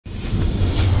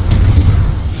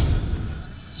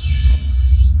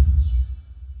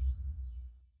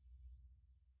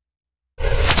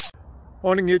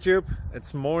Morning YouTube,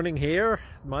 it's morning here.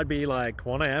 It might be like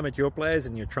 1 a.m. at your place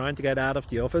and you're trying to get out of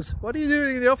the office. What are you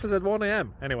doing in the office at 1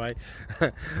 a.m.? Anyway,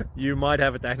 you might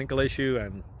have a technical issue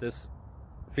and this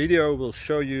video will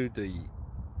show you the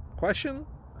question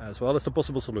as well as the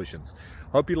possible solutions.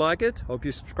 Hope you like it, hope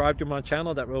you subscribe to my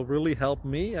channel. That will really help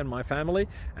me and my family,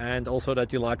 and also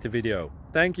that you like the video.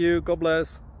 Thank you, God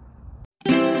bless.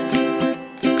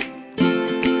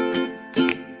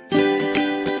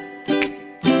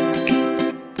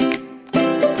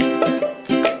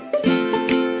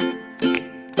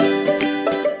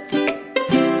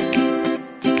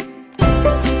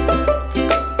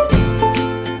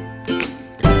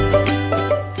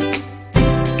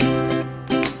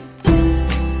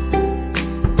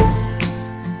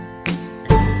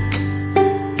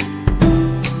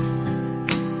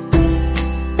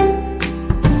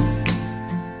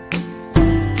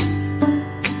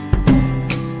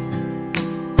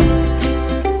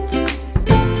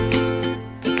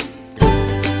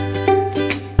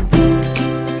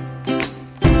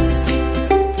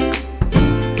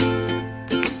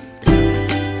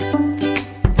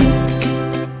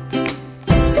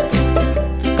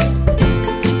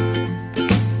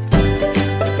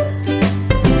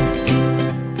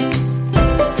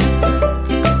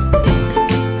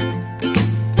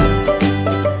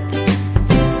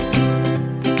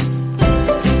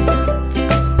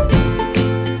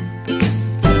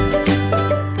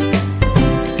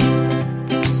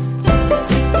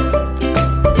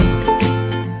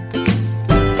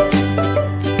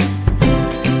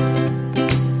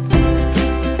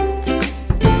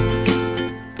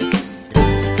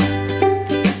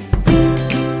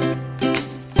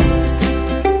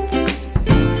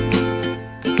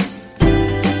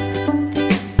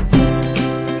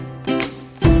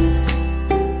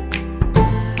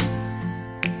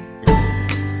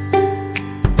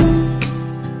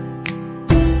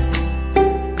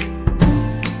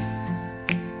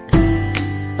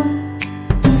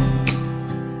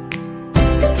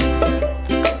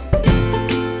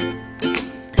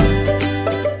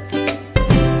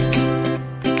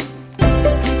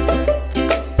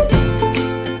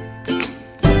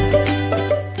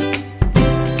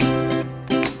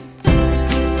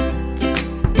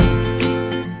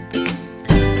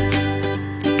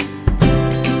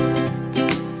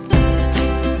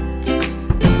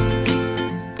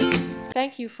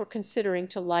 Thank you for considering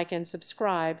to like and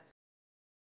subscribe.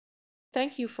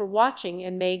 Thank you for watching,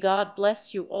 and may God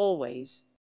bless you always.